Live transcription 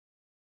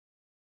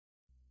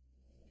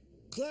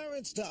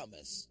Clarence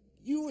Thomas,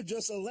 you were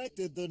just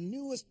elected the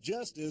newest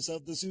justice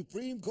of the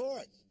Supreme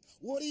Court.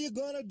 What are you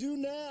going to do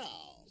now?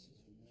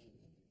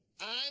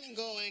 I'm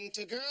going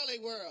to Girly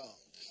World.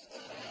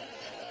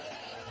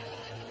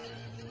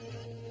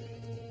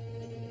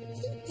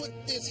 Who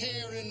put this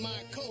hair in my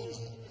cola?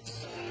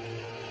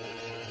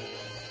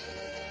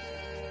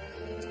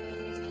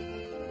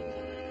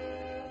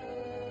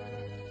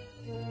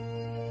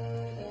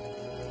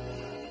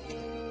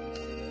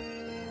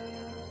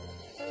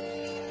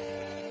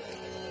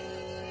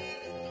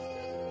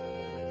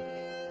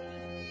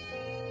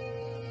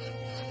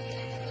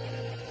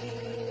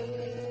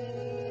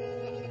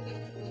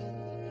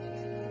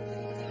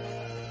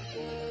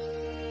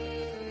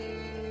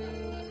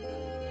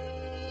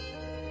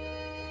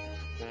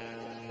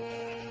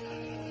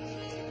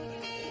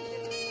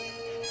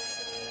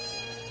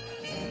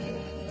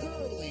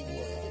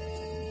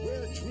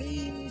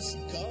 Dreams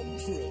come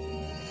true.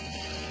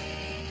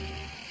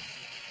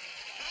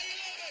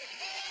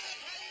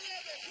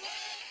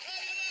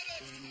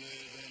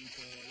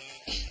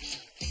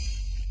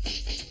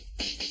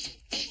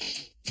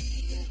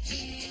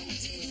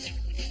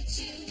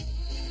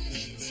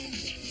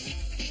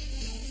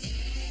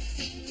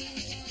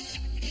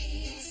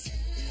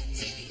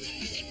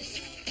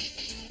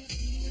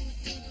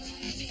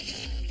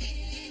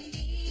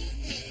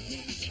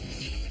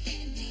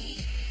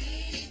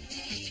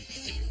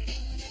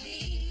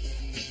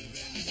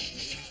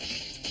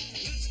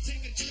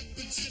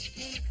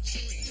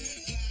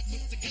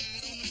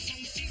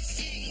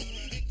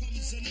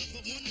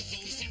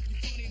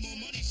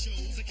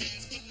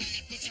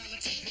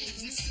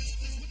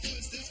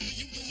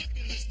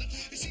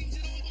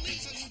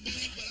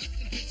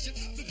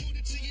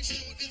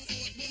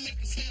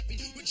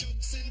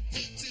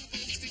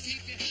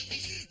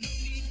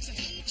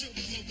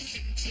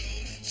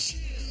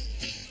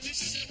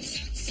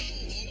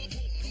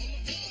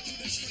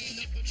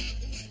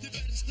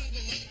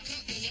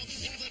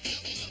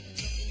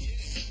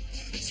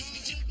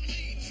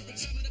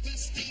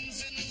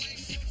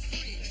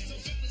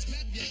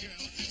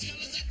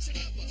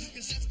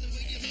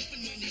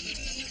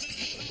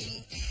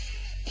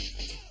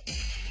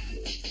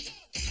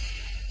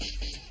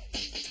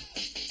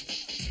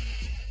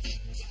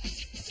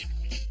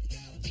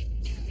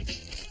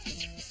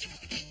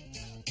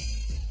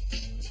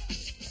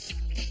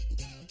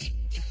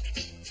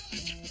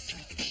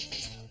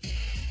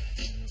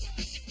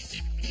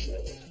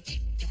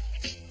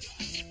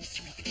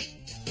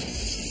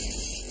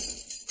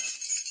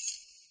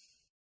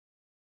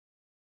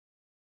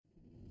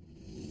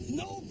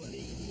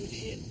 Nobody would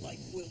hit like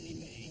Willie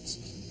Mays.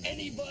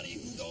 Anybody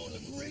who don't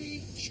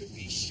agree should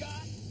be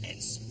shot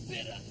and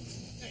spit at.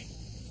 Hey,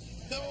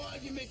 no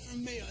argument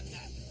from me on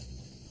that.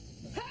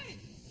 Hey,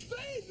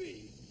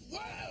 baby!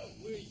 Wow,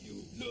 will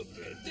you look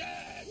at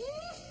that?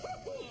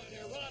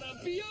 There ought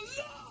to be a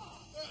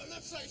law! Well,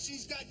 looks like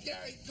she's got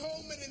Gary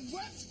Coleman and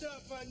Webster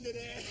up under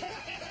there.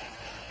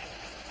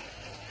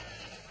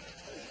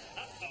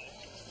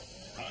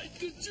 Right,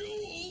 the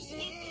jewels,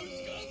 look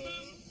who's got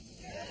them.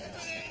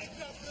 And a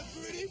couple of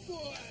pretty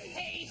boys.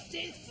 Hey,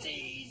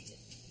 sissies!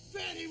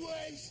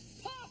 Anyways,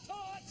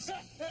 Pop-Tarts!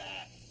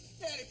 yeah,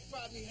 they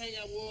probably hang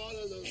out with all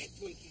of those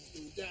Twinkies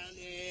do down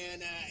there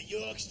in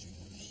York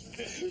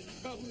Street.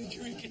 Probably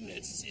drinking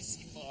that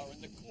sissy bar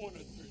in the corner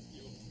through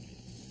you.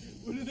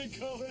 What do they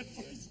call it?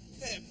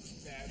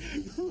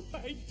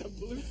 Right, the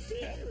blue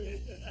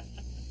parrot.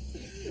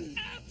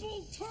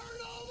 Apple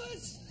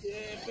turnovers?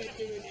 Yeah, but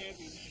they're in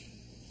every night.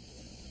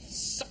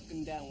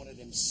 Sucking down one of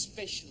them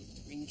special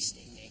drinks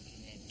they make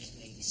in that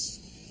place.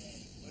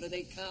 What do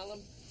they call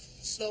them?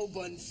 Slow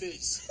bun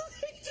fizz.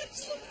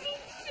 Slow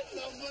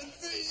Slow bun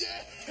fizz,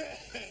 yeah.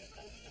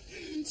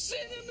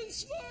 Cinnamon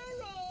swirl.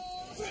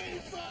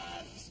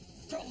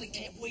 $25. Probably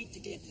can't wait to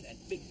get to that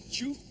big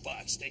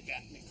jukebox they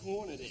got in the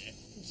corner there.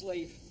 It's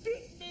like,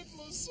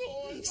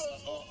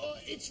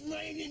 It's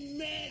raining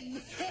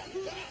men.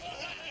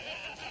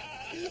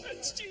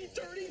 It's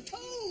G32.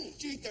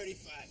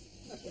 G35.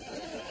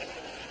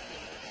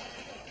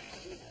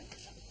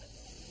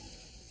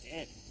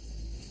 Then,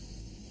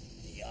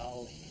 they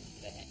all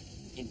head back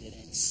into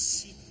that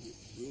secret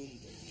room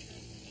they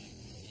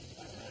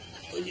got.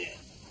 Oh, yeah,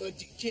 but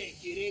you can't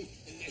get in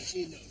unless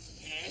you know the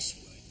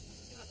password.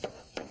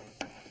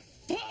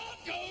 Pop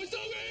goes the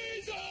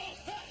weasel!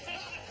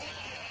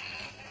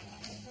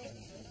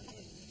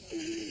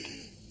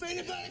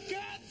 Painted by the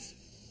cops?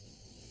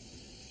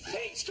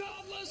 Peach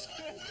cobblers!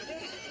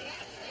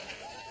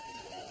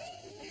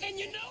 And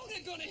you know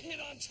they're gonna hit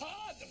on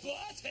Todd, the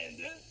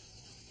bartender.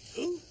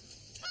 Who?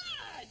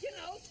 Todd,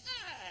 Todd.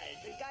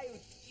 The guy who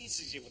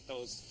teases you with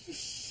those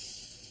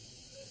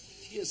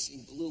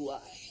piercing blue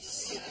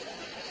eyes.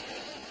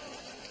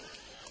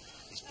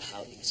 His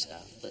pouting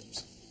soft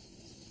lips.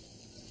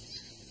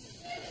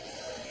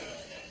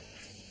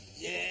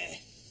 Yeah,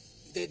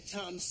 that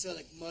Tom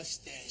Selleck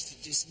mustache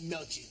that just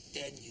melts you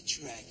dead in your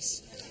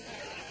tracks.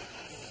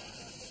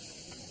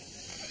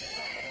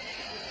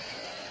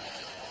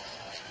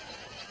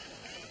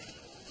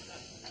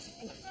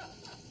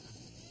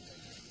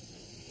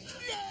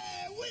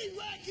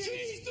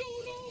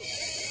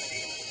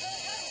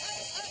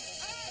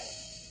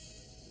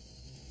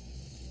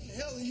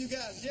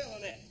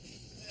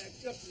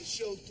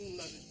 show through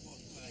another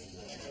book, like.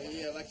 Oh,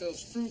 yeah, like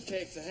those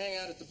fruitcakes that hang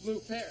out at the Blue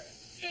Parrot.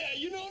 Yeah,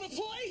 you know the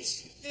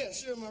place? Yeah,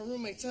 sure, my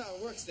roommate Tyler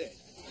works there.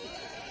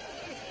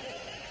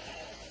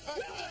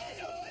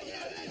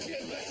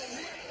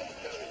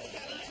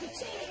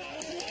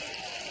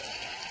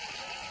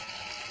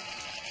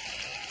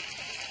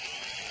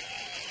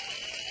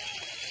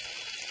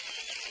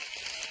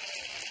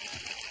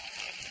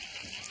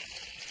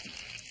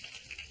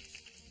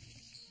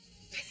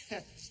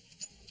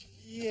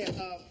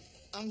 Yeah,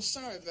 I'm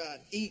sorry about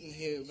eating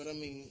here, but I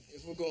mean,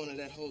 if we're going to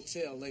that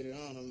hotel later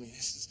on, I mean,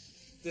 this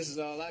is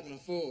all I can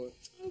afford.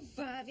 Oh,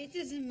 Bob, it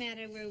doesn't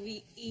matter where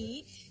we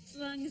eat. As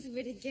long as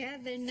we're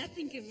together,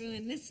 nothing can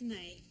ruin this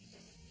night.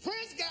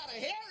 Prince got a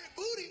hairy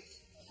booty.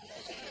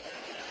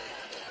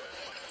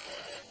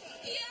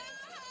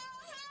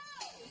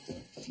 Yo-ho-ho!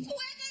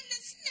 Welcome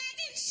to Snack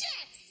and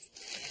Shack.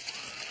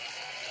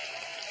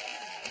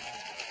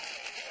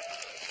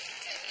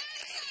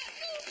 Tonight's our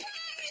new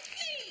pirate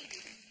theme.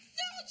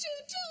 Don't you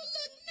two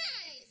look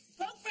nice?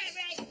 Poke fried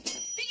right.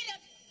 Pick it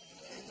up.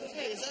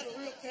 Hey, is that a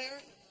real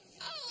parrot?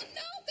 Oh,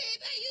 no,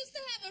 babe. I used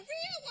to have a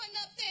real one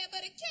up there,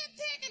 but it kept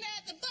pecking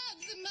at the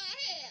bugs in my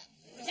hair.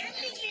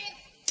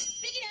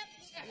 Pick it up.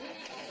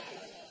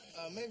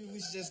 Maybe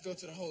we should just go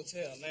to the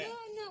hotel now.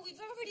 No,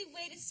 we've already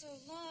waited so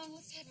long.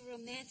 Let's have a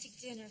romantic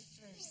dinner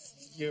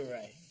first. You're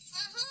right.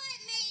 Ahoy,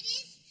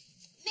 mateys.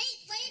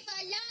 Make way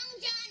for Long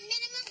John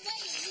minimum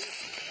wage.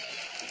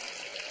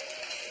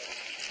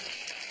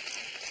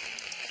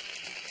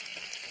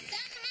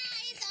 Somehow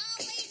it's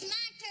always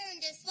my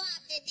turn to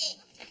swap the dick.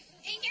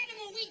 Ain't got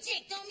no more wheat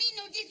chick. Don't mean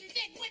no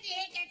disrespect. What the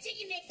heck, that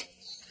chicken neck?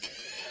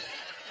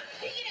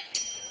 Pick it up.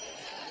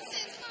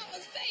 Since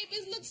Mama's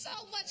babies look so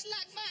much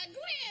like my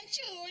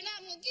grandchildren,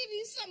 I'm gonna give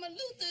you some of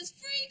Luther's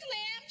free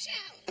clam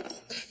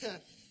chowder.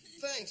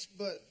 Thanks,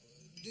 but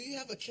do you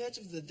have a catch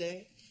of the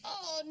day?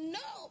 Oh,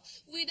 no,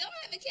 we don't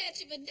have a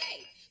catch of a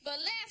day. But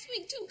last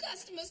week, 2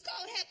 customers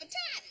caught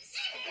hepatitis.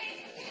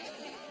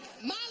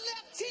 My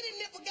left titty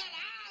nipple got an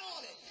eye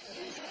on it.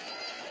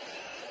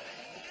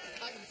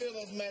 I can feel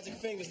those magic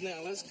fingers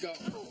now. Let's go.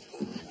 Y'all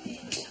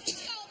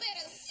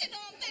better sit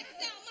on back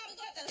down. Mama's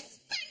going to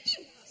spank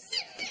you.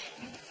 Sit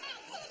down.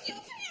 I'll pull up your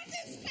pants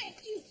and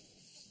spank you.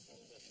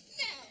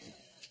 Now,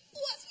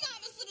 what's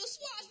Mama's little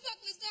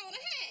swashbucklers going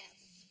to have?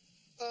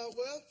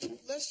 Well,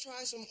 let's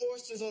try some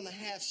oysters on the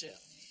half shell.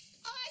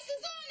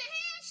 Oysters on the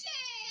half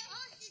shell.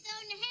 Oysters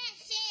on the half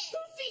shell.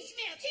 Who feet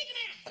smell? Kick 'em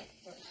out.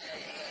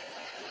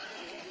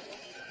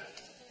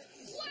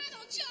 Why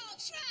don't y'all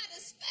try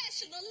the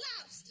special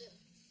lobster?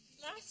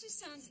 Lobster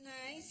sounds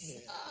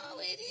nice.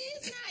 Oh, it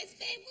is nice,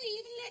 babe. We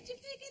even let you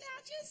pick it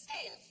out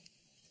yourself.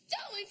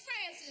 Don't we,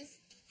 Francis?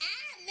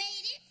 I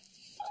made it.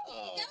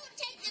 Oh. Don't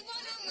take the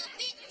one on my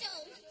big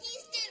toe.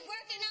 He's still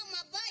working on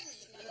my button.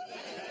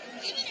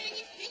 Give it on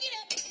you. Pick it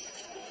up.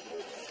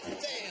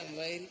 Damn,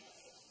 lady.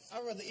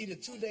 I'd rather eat a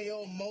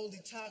 2-day-old moldy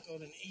taco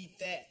than eat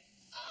that.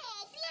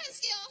 Oh,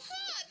 bless your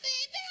heart,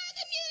 baby. How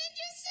come you didn't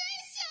just say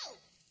so?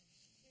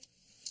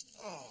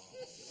 Oh.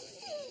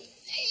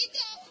 There you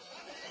go.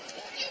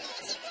 You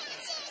want some hot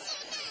sauce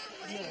on that?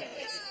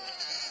 Yeah.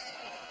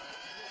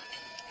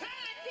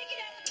 Hi, pick it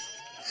up.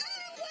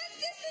 Oh, what's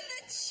this in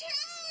the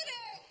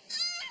chowder?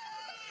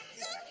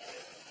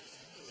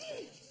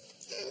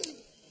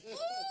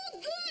 Oh,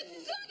 good,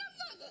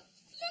 mother.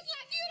 Look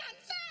like you done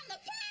found the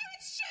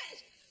pirate's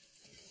treasure.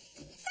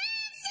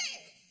 Fancy!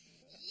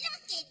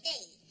 Lucky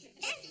day.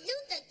 That's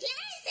Luther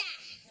Glaser.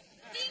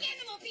 Big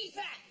animal beef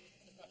pie.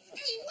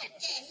 Hey, what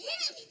the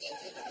hell is this?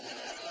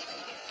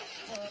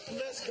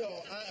 Let's go.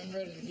 I'm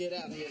ready to get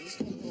out of here. Let's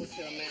go to the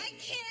hotel now. I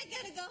can't. I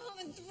gotta go home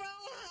and throw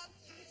up.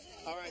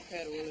 All right,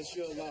 Patty, well, it's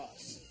your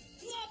loss.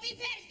 Come on, beef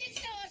patties,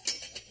 get yours.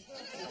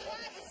 Why?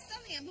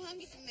 Suddenly I'm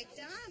hungry for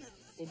McDonald's.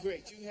 Well,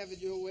 great. You have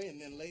it your way,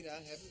 and then later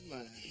I'll have it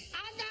mine.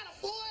 I got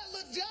a boy that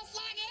look just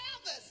like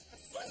Elvis.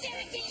 Who said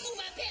I can't move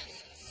my belly?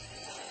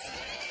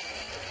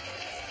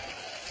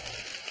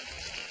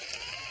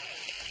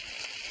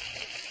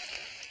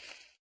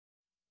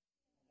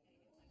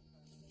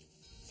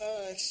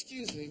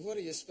 Excuse me, what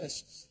are your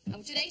specials?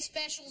 Today's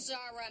specials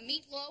are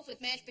meatloaf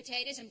with mashed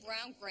potatoes and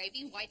brown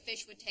gravy,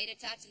 whitefish with tater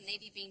tots, and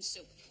navy bean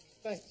soup.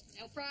 Thanks.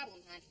 No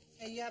problem, hon.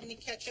 Hey, you have any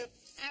ketchup?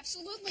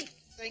 Absolutely.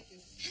 Thank you.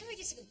 How do I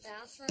get to the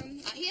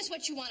bathroom? Here's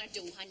what you want to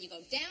do, hon. You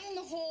go down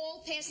the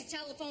hall, past the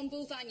telephone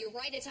booth on your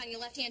right. It's on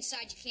your left-hand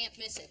side. You can't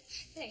miss it.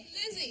 Hey.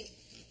 Lizzie,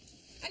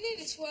 I need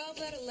a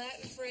 12-letter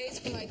Latin phrase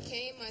for I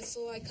came, I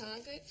saw, I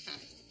conquered. Huh.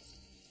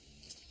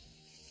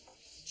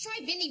 Try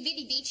Vinny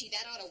Vidi Vici.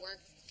 That ought to work.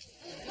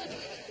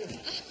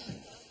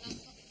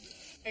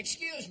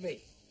 Excuse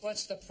me.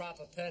 What's the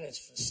proper penance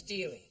for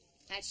stealing?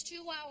 That's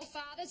 2 Our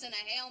Fathers and a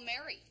Hail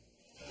Mary.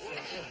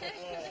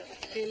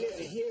 Hey,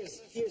 Lizzie,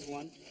 here's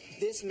one.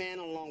 This man,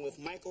 along with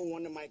Michael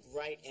Wonder Mike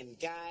Wright and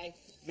Guy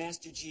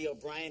Master G.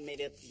 O'Brien,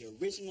 made up the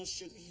original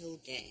Sugar Hill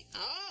Gang.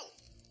 Oh.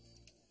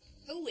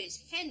 Who is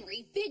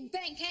Henry Big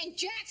Bang Hank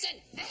Jackson?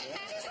 Try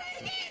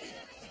it again.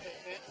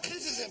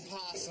 This is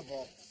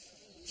impossible.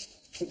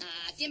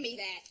 Give me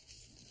that.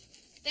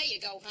 There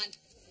you go, hon.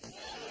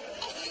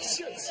 Oh,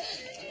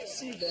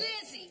 See that?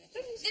 Lizzie,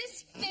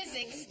 this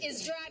physics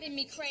is driving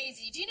me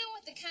crazy. Do you know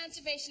what the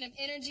conservation of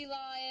energy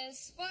law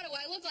is? What, do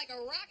I look like a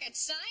rocket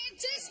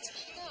scientist?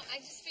 No, I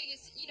just figured,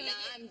 you know...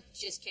 Nah, I'm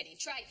just kidding.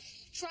 Try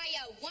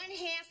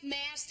 1/2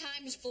 mass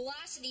times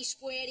velocity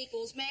squared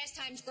equals mass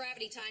times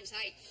gravity times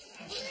height.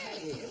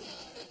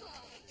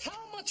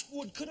 How much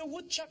wood could a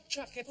woodchuck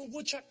chuck if a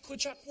woodchuck could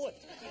chuck wood?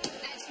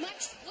 As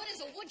much wood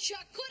as a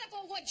woodchuck could if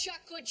a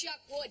woodchuck could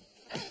chuck wood.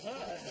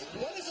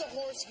 What is a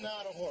horse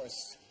not a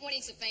horse? When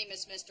he's a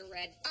famous Mr.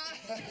 Red.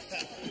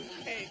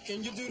 Hey,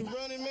 can you do the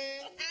running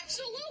man?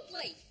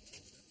 Absolutely.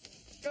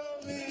 Go,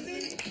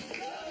 Lizzie.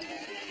 All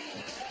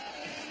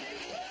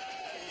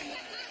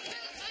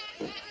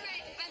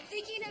right, I'm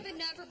thinking of a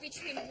number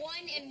between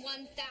 1 and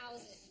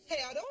 1,000.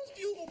 Hey, are those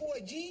Bugle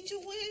Boy jeans you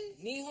wearing?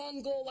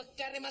 Nihongo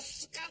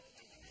wakarimasu ka?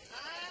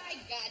 I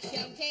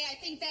gotcha, okay? I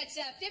think that's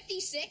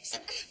 56.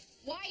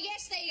 Why,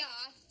 yes, they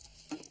are.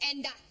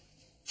 And,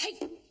 hey,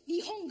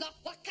 Nihongo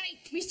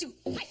wakarimasu.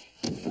 Hi.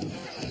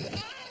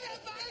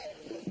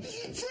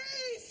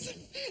 Freeze!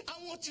 I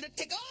want you to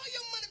take all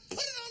your money, put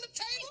it on the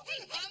table.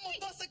 I'm gonna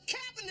bust a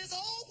cap in this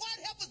old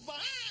white heifer's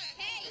behind.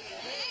 Hey.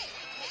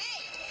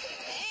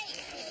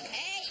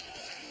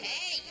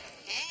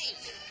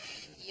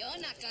 You're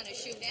not gonna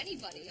shoot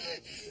anybody, huh?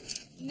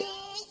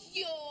 No!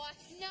 You're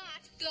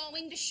not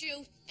going to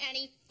shoot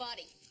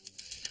anybody.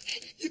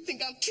 You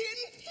think I'm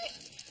kidding?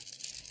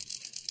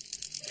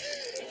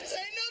 This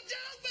ain't no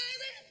joke,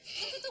 baby.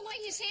 Look at the way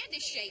his hand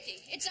is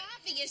shaking. It's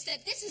obvious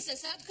that this is a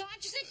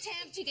subconscious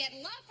attempt to get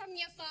love from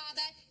your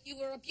father. You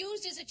were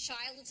abused as a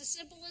child. It's as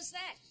simple as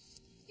that.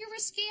 You're a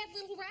scared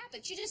little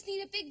rabbit. You just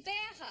need a big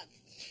bear hug.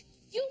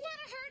 You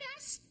want to hurt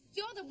us?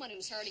 You're the one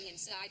who's hurting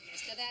inside,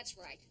 mister. That's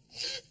right.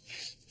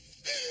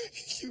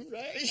 You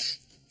right.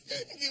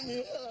 Give me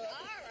a hug.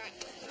 All right.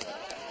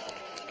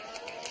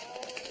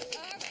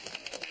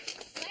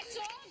 Let's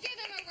all give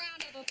him a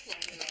round of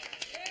applause.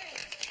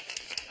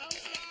 I'm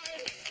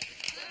sorry.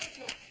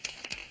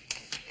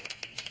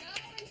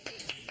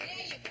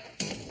 There you go.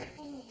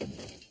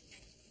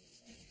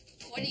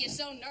 What are you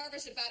so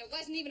nervous about? It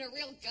wasn't even a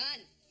real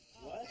gun.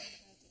 What?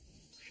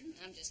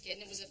 I'm just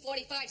kidding. It was a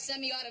 45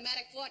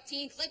 semi-automatic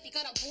 14 clip. You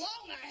could have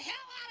blown the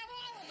hell out of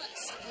all of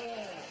us.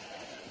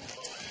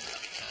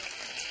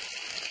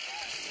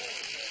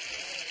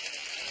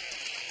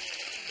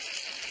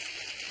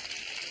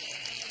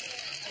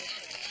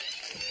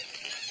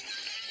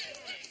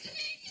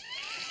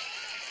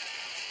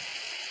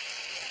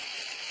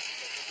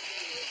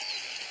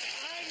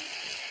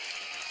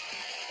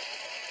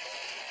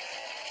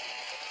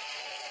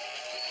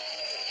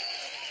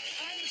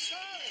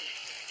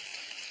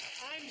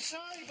 I'm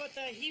sorry, but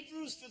the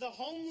Hebrews for the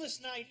homeless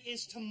night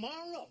is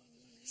tomorrow.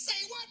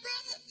 Say what,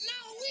 brother?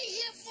 No, we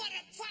here for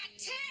the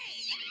party.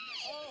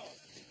 Oh,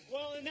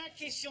 well, in that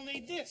case, you'll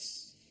need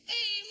this.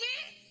 Hey,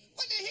 man,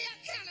 what the hell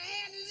kind of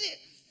hat is it?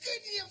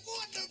 Couldn't you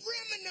afford the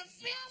brim and the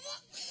feather?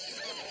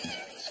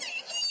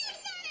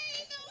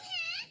 Ain't no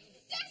hat.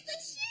 That's the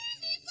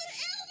chamois for the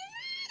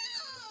Eldorado.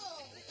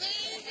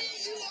 Baby,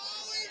 you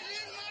always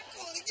in my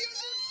corner. Give me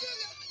some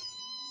sugar.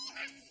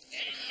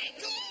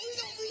 Come on, we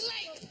gonna be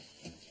late.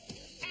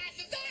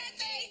 Happy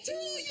birthday to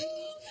you.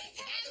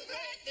 Happy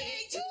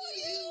birthday to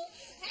you.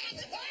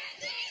 Happy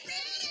birthday,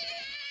 Reverend.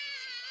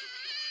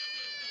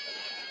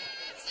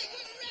 Say,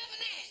 where the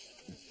Reverend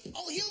at?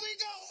 Oh, here we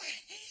go.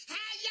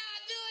 How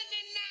y'all doing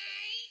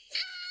tonight?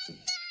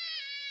 I'm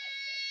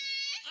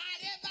fine. All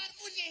right, everybody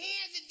put your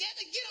hands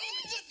together. Get on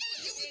the good foot.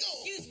 Here we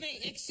go.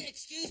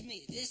 Excuse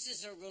me. This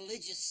is a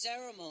religious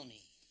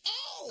ceremony.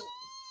 Oh!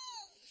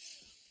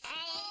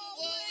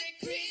 All worry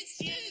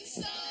Christian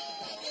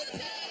soul.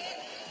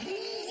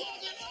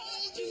 Walking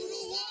on to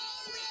the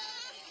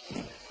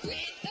water.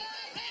 With the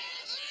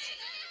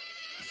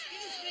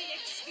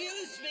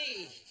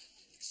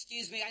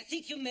Excuse me. I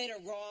think you made a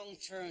wrong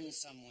turn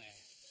somewhere.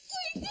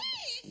 We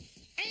did.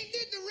 Ain't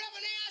this the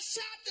Reverend Al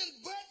Sharpton's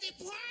birthday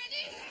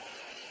party?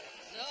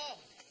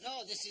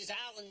 No, this is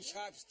Alan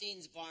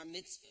Sharpstein's bar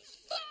mitzvah.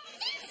 Bar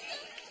mitzvah?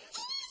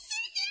 Oh,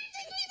 see,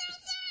 nothing went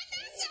outside.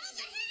 That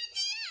sounds a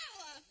happy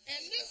hour.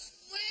 And this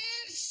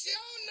man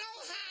sure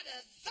know how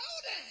to throw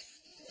that.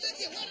 Look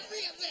at what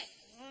real that.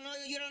 No,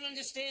 you don't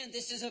understand.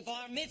 This is a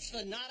bar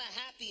mitzvah, not a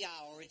happy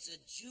hour. It's a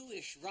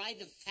Jewish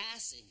rite of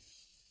passing.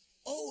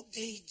 Oh,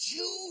 they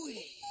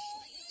Jewish.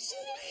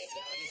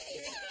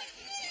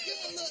 Give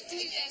him a little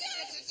teeth.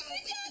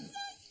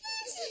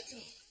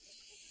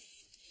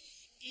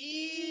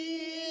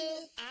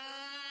 If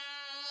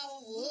I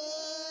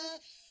were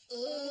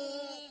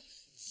a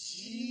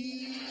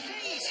Jew.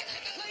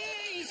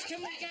 Please,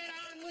 can we get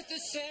on with the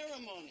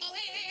ceremony? Oh,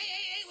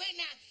 hey, wait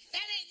now.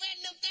 That ain't one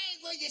of them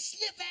things where you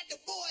snip at the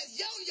boy's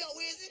yo-yo,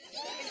 is it? You're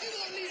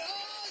gonna need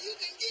all you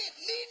can get,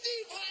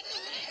 knee-deep right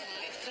now.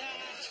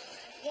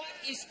 What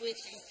is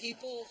with you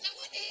people? Now,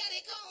 what the hell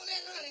they call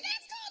that, honey?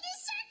 That's called a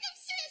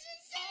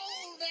circumcision, sir.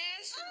 Oh,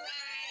 that's All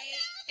right.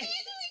 now,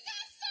 baby, we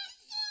got some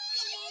fun.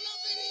 Come on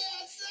up in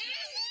here, son.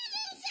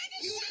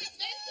 You just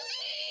make the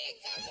wig.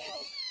 Come on.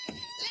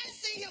 Let's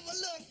sing him a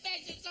little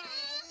special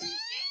song.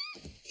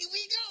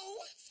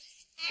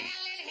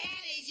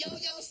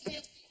 yo-yo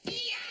step.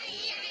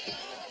 E-I-E-I-O.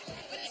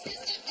 But it's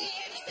just a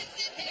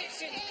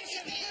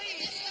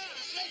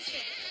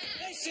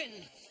Listen,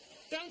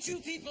 don't you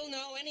people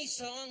know any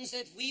songs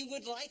that we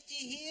would like to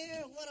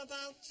hear? What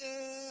about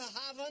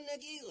Hava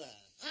Nagila?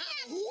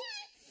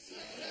 What?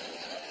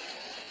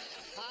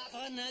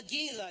 Hava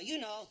Nagila, you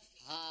know.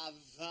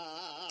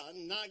 Hava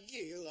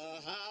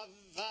Nagila, Hava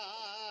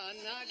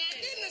Nagila. Now,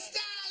 didn't the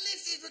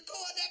stylists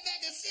record that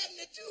back in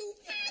 72?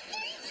 I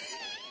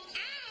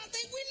don't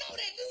think we know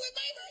that, do we,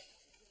 baby?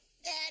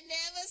 That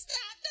never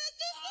stopped us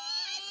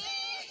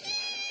before.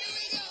 Here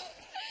we go.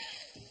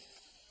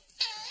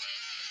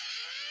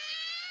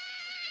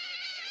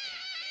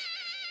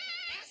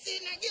 That's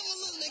it. Now give him a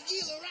little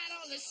Nagila right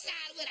on the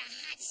side with a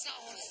hot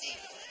sauce in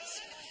it.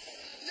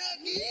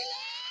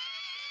 Nagila!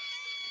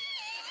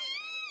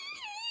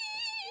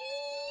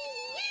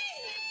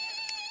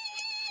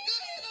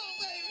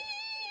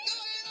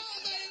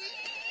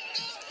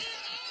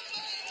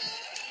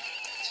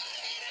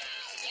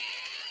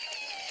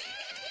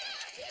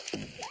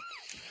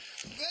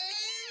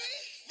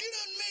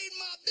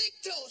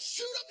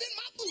 Shoot up in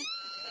my boot.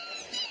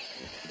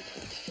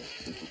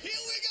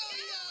 Here we go,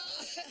 y'all.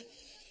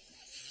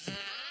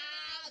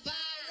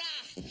 Havara,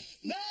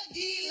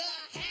 Nagila,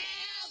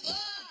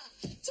 Hava,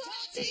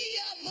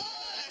 tortilla,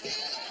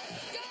 Nagila,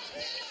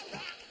 Gorilla,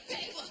 rock,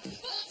 paper,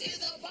 bus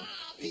is a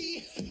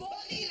Barbie,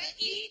 Bonita,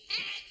 eat,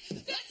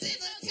 act, this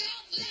is a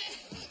chocolate,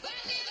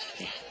 Vanilla,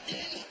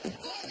 Captain,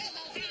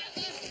 Gorilla,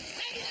 Hava,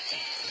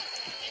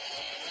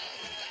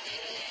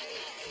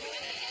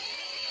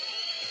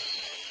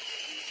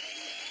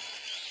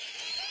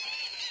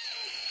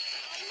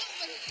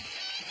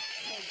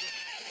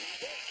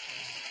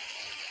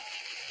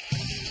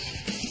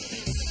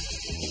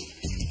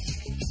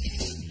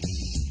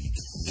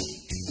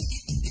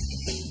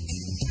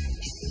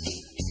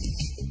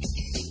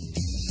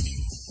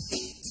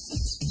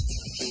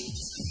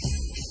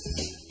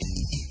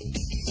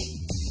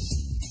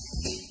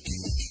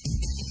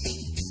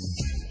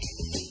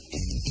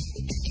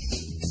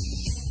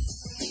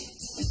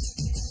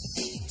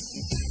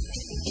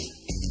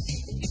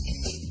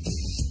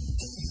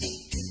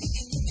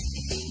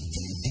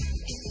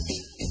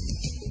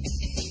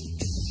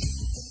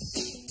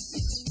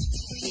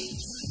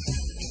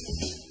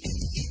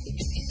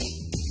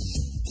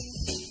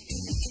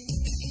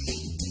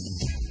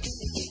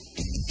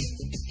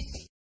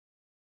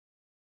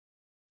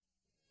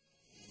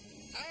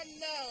 And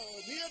now,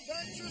 the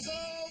adventures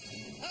of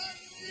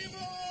Happy Boy!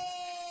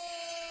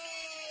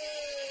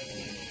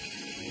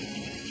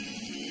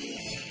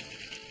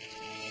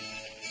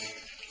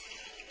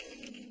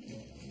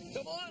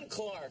 Come on,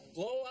 Clark.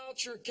 Blow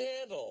out your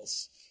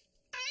candles.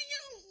 I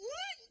don't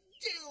want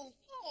to.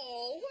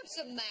 Oh, what's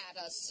the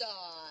matter,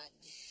 son?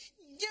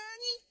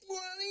 Johnny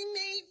Wally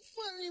made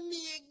fun of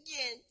me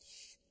again,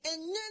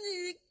 and none of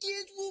the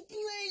kids will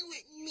play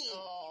with me.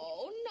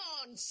 Oh,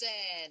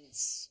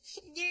 nonsense.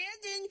 Yeah,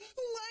 then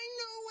why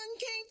no one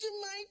came to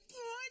my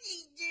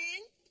party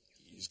then?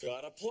 He's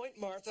got a point,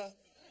 Martha.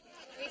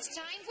 It's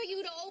time for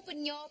you to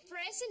open your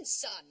present,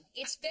 son.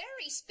 It's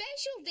very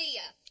special,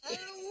 dear. I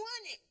don't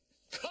want it.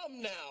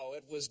 Come now.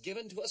 It was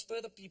given to us by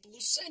the people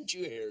who sent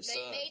you here, They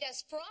son. made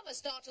us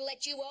promise not to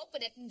let you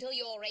open it until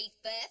your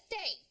 8th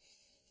birthday.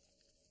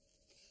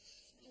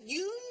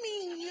 You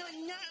mean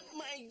you're not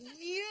my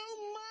real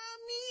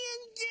mommy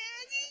and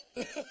daddy?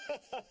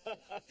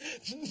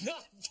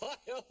 Not by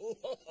a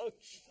long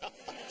shot.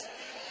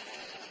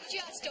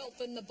 Just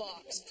open the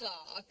box,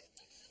 Clark.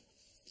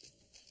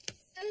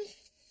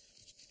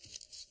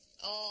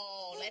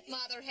 Oh, let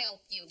Mother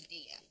help you,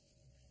 dear.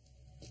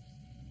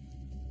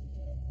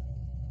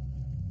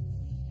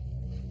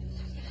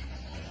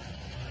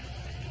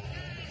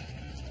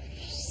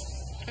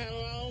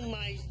 Hello,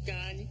 my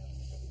son.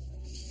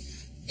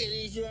 It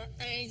is your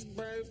 8th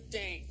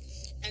birthday,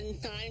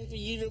 and time for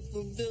you to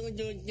fulfill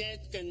your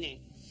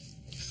destiny.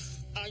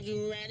 Are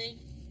you ready?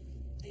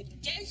 I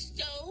guess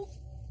so.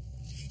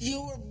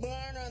 You were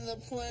born on the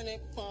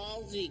planet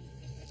Palsy,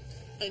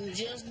 and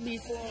just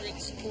before it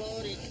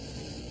exploded,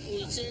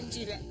 we sent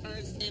you to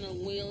Earth in a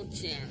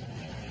wheelchair.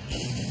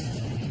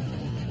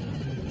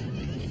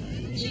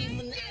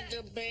 Even as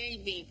a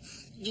baby,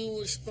 you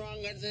were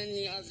stronger than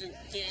the other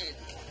kids.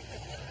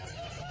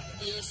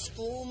 Your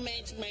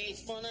schoolmates made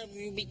fun of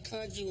you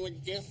because you were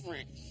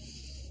different.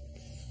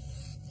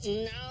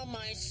 Now,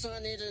 my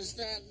son, it is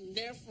that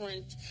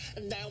different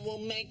that will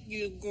make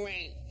you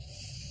great.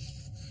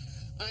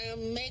 I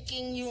am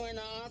making you an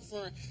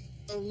offer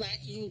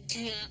that you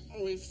can't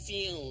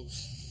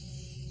refuse.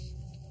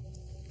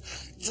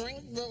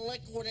 Drink the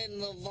liquid in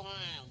the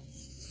vial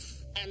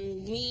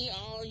and be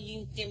all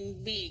you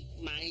can be,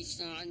 my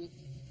son.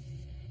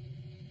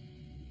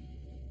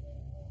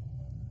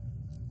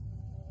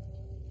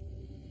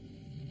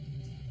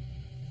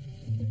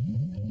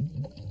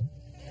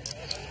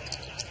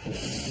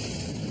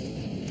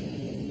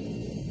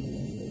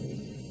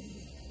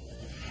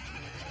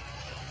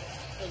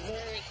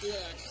 Very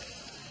good.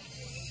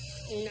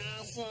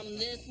 Now, from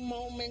this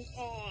moment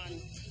on,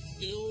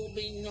 you will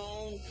be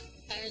known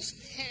as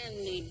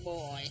Handy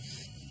Boy,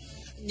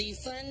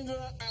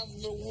 defender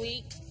of the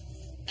weak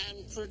and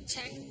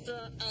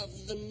protector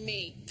of the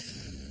meek.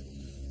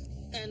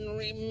 And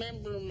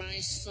remember, my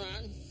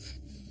son,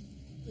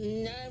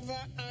 never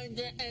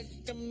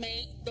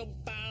underestimate the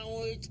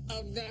powers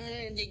of the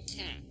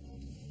handicapped.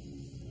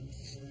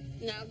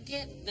 Now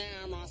get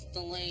down off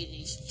the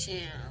lady's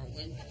chair.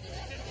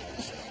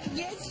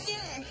 Yes,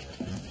 sir.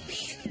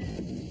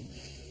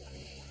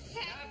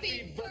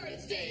 Happy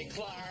birthday,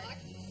 Clark.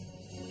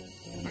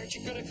 Aren't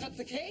you gonna cut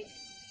the cake?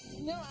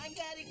 No, I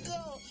gotta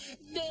go.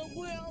 The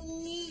world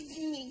needs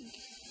me.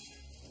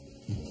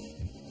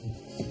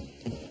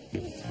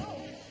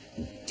 Oh,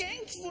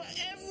 thanks for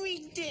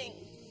everything.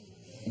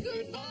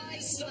 Goodbye,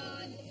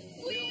 son.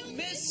 We'll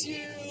miss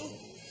you.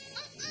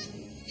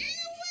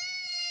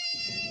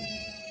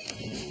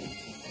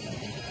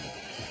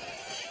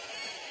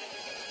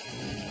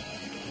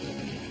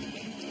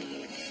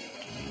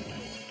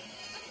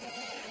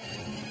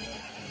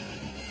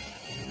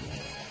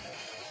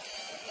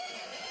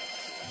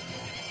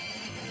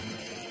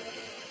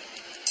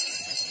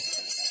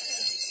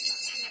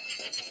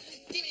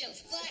 Give me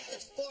those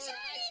glasses, Johnny,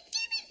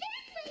 give me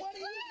back my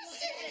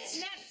glasses. It's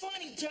not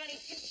funny, Johnny.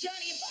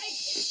 Johnny,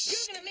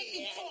 you're gonna make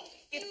me fall.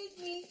 Excuse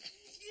me.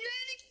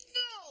 Let it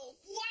go.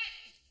 What?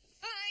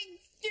 I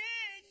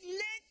said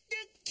let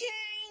the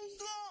cane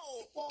go.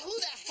 Well, who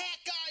the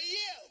heck are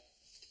you?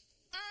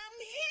 I'm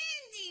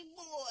Handy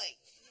Boy,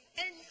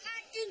 and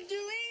I can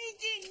do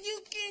anything you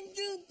can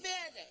do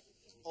better.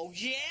 Oh,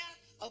 yeah?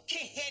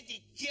 Okay, Handy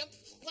Jim,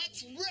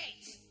 let's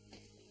race.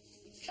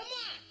 Come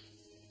on.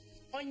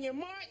 On your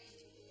mark,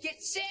 get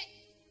set,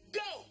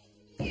 go.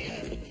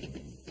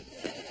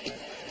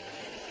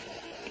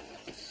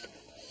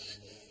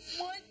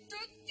 What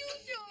the you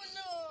don't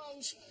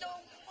know,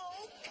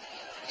 Slowpoke?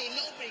 Ain't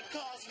nobody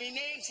calls me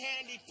names,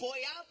 Handy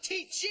Boy. I'll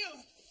teach you.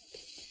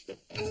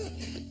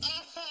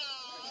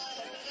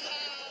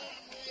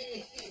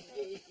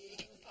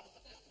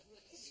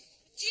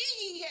 Gee,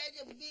 he has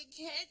a big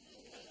head.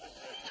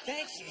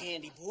 Thank you,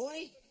 Handy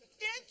Boy.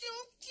 That's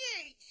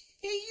okay.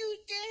 He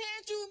used to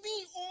handle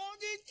me all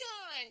the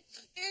time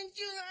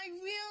until I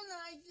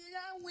realized that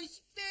I was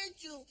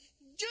special,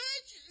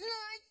 just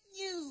like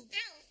you.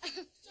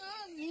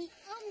 Sorry.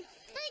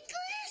 My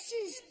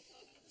glasses.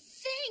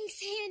 Thanks,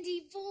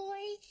 Handy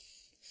Boy.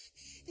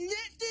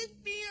 Let this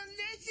be a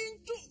lesson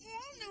to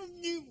all of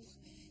you.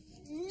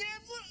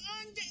 Never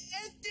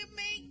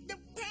underestimate the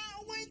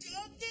powers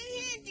of the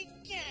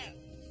handicap.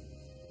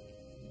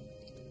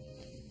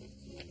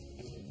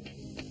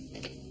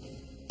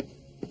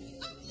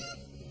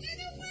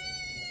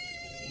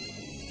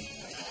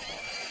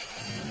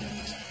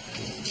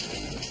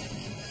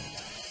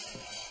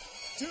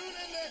 Tune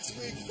in next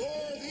week for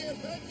the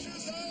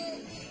adventures of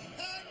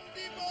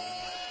Handy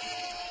Boy!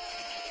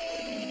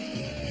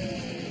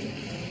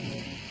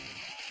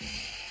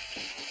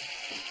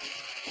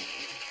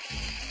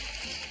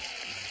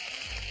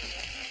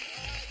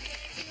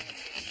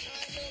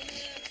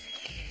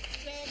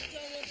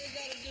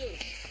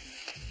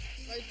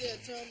 Right there,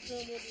 tell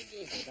them what to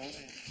do.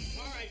 Bye-bye.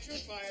 All right, you're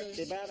fired.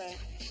 Say bye-bye.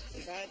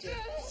 Say bye, Jim.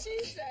 She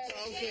said.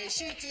 Okay,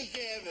 she took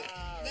care of it.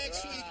 All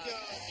Next right. week,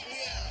 y'all. We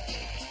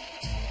out.